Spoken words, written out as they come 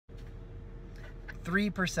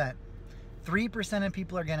3%. 3% of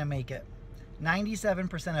people are going to make it.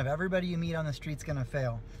 97% of everybody you meet on the street's going to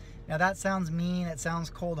fail. Now that sounds mean, it sounds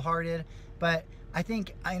cold-hearted, but I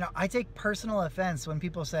think, I take personal offense when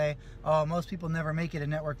people say, oh, most people never make it in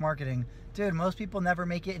network marketing. Dude, most people never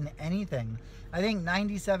make it in anything. I think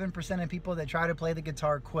 97% of people that try to play the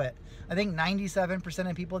guitar quit. I think 97%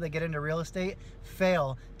 of people that get into real estate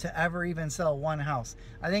fail to ever even sell one house.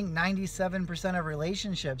 I think 97% of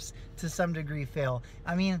relationships to some degree fail.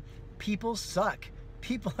 I mean, people suck.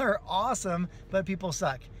 People are awesome, but people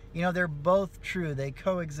suck. You know, they're both true. They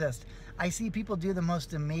coexist. I see people do the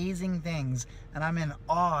most amazing things and I'm in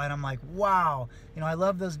awe and I'm like, wow. You know, I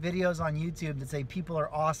love those videos on YouTube that say people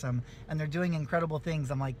are awesome and they're doing incredible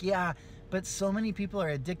things. I'm like, yeah, but so many people are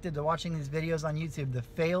addicted to watching these videos on YouTube, the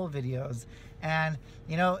fail videos. And,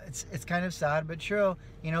 you know, it's kind of sad, but true.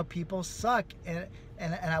 You know, people suck.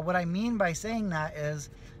 And what I mean by saying that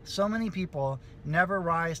is so many people never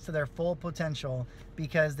rise to their full potential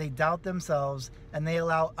because they doubt themselves and they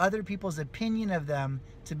allow other people's opinion of them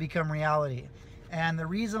to become reality. And the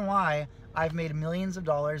reason why I've made millions of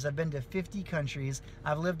dollars, I've been to 50 countries,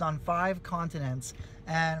 I've lived on 5 continents,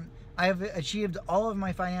 and I've achieved all of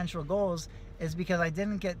my financial goals is because I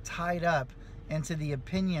didn't get tied up into the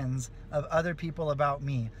opinions of other people about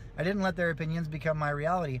me. I didn't let their opinions become my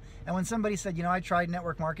reality. And when somebody said, you know, I tried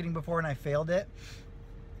network marketing before and I failed it,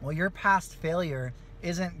 well, your past failure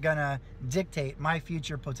isn't gonna dictate my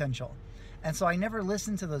future potential. And so I never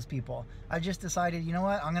listened to those people. I just decided, you know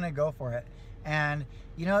what, I'm gonna go for it. And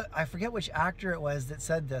you know, I forget which actor it was that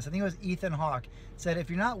said this. I think it was Ethan Hawke. Said, if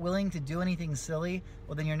you're not willing to do anything silly,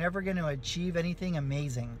 well then you're never gonna achieve anything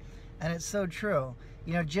amazing. And it's so true.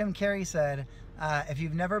 You know, Jim Carrey said, if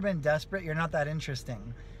you've never been desperate, you're not that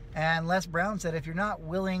interesting. And Les Brown said, if you're not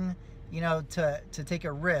willing, you know, to take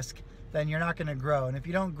a risk, then you're not going to grow. And if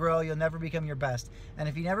you don't grow, you'll never become your best. And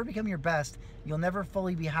if you never become your best, you'll never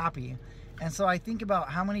fully be happy. And so I think about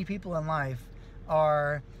how many people in life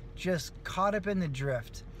are just caught up in the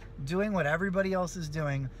drift, doing what everybody else is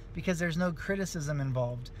doing because there's no criticism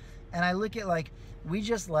involved. And I look at, like, we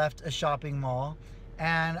just left a shopping mall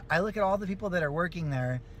and I look at all the people that are working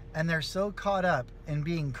there and they're so caught up in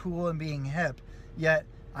being cool and being hip, yet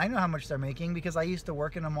I know how much they're making because I used to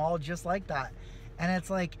work in a mall just like that. And it's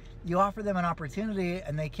like, you offer them an opportunity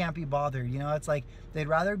and they can't be bothered. You know, it's like they'd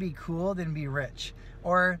rather be cool than be rich.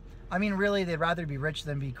 Or, I mean, really, they'd rather be rich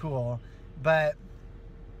than be cool. But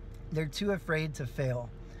they're too afraid to fail.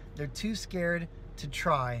 They're too scared to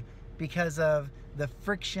try because of the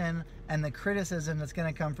friction and the criticism that's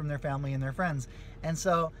going to come from their family and their friends. And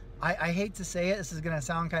so I hate to say it, this is going to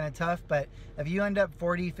sound kind of tough, but if you end up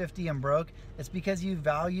 40, 50 and broke, it's because you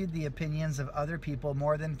valued the opinions of other people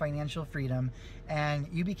more than financial freedom, and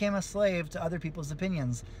you became a slave to other people's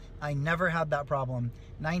opinions. I never had that problem.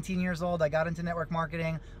 19 years old, I got into network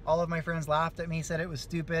marketing. All of my friends laughed at me, said it was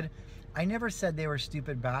stupid. I never said they were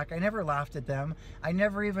stupid back. I never laughed at them. I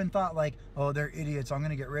never even thought like, oh, they're idiots, I'm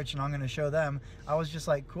gonna get rich and I'm gonna show them. I was just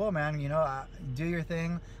like, cool, man, you know, do your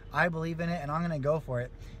thing. I believe in it and I'm gonna go for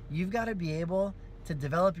it. You've got to be able to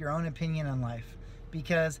develop your own opinion in life,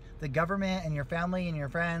 because the government and your family and your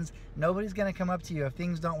friends, nobody's gonna come up to you if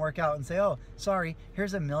things don't work out and say, oh, sorry,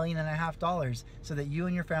 here's $1.5 million so that you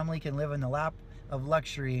and your family can live in the lap of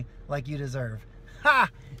luxury like you deserve. Ha!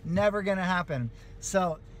 Never gonna happen.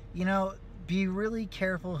 So, you know, be really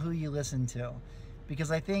careful who you listen to,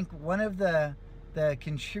 because I think one of the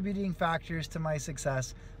contributing factors to my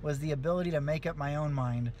success was the ability to make up my own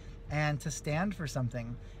mind and to stand for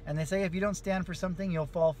something. And they say if you don't stand for something, you'll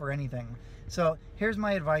fall for anything. So here's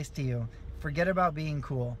my advice to you. Forget about being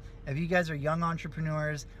cool. If you guys are young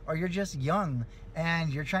entrepreneurs or you're just young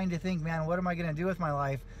and you're trying to think, man, what am I gonna do with my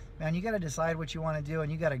life? Man, you gotta decide what you wanna do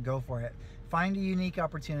and you gotta go for it. Find a unique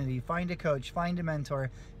opportunity, find a coach, find a mentor.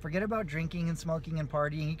 Forget about drinking and smoking and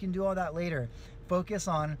partying. You can do all that later. Focus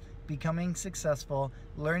on becoming successful,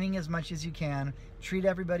 learning as much as you can, treat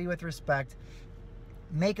everybody with respect,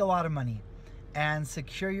 make a lot of money, and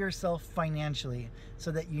secure yourself financially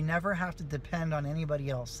so that you never have to depend on anybody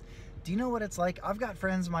else. Do you know what it's like? I've got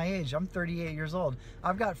friends my age. I'm 38 years old.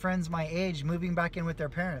 I've got friends my age moving back in with their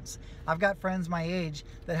parents. I've got friends my age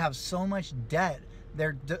that have so much debt.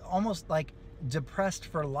 They're almost like depressed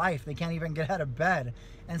for life. They can't even get out of bed.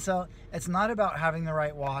 And so it's not about having the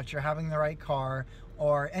right watch or having the right car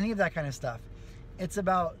or any of that kind of stuff. It's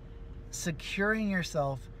about securing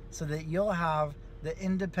yourself so that you'll have the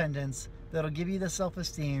independence that'll give you the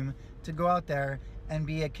self-esteem to go out there and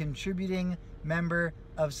be a contributing member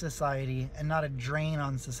of society and not a drain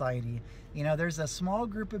on society. You know, there's a small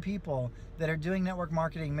group of people that are doing network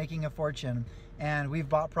marketing, making a fortune, and we've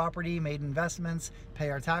bought property, made investments, pay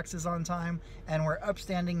our taxes on time, and we're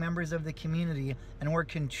upstanding members of the community, and we're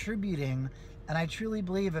contributing. And I truly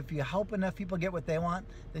believe if you help enough people get what they want,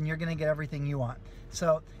 then you're gonna get everything you want.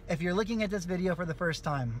 So if you're looking at this video for the first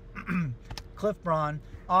time, Clif Braun,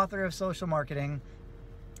 author of Social Marketing,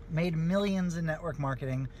 made millions in network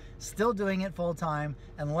marketing, still doing it full time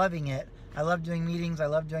and loving it. I love doing meetings, I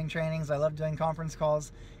love doing trainings, I love doing conference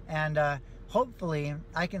calls, and hopefully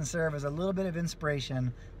I can serve as a little bit of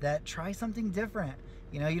inspiration that try something different.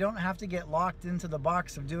 You know, you don't have to get locked into the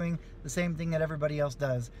box of doing the same thing that everybody else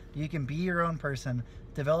does. You can be your own person,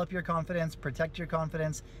 develop your confidence, protect your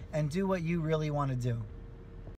confidence, and do what you really want to do.